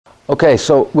Okay,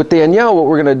 so with Danielle, what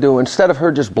we're going to do, instead of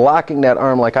her just blocking that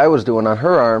arm like I was doing on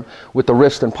her arm with the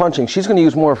wrist and punching, she's going to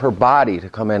use more of her body to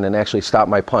come in and actually stop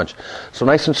my punch. So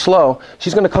nice and slow,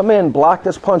 she's going to come in, block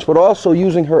this punch, but also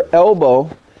using her elbow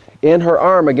and her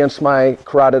arm against my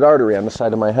carotid artery on the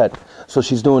side of my head. So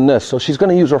she's doing this. So she's going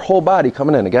to use her whole body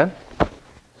coming in again.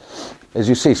 As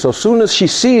you see, so as soon as she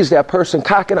sees that person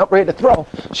cocking up ready to throw,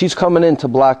 she's coming in to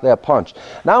block that punch.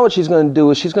 Now what she's going to do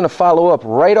is she's going to follow up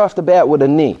right off the bat with a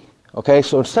knee. Okay,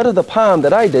 so instead of the palm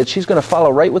that I did, she's going to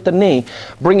follow right with the knee,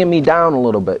 bringing me down a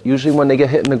little bit. Usually when they get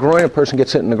hit in the groin, a person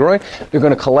gets hit in the groin, they're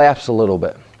going to collapse a little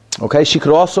bit. Okay, she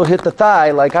could also hit the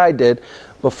thigh like I did,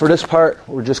 but for this part,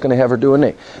 we're just going to have her do a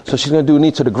knee. So she's going to do a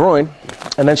knee to the groin,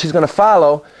 and then she's going to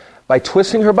follow by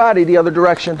twisting her body the other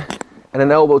direction and an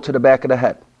elbow to the back of the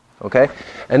head. Okay,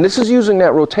 and this is using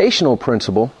that rotational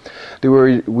principle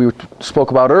that we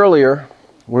spoke about earlier,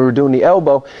 where we were doing the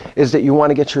elbow, is that you want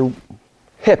to get your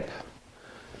hip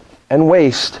and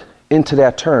waist into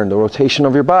that turn, the rotation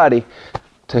of your body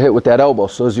to hit with that elbow.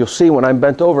 So as you'll see when I'm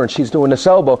bent over and she's doing this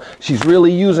elbow, she's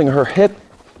really using her hip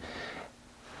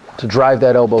to drive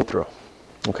that elbow through.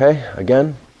 Okay,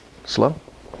 again, slow.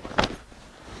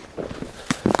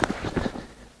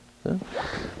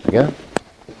 Again.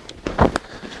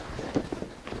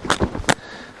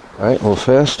 All right, a little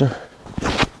faster.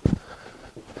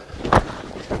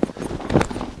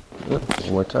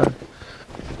 One more time.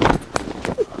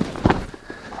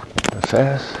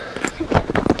 Fast.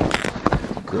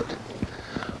 Good.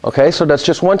 Okay, so that's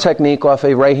just one technique off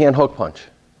a right hand hook punch.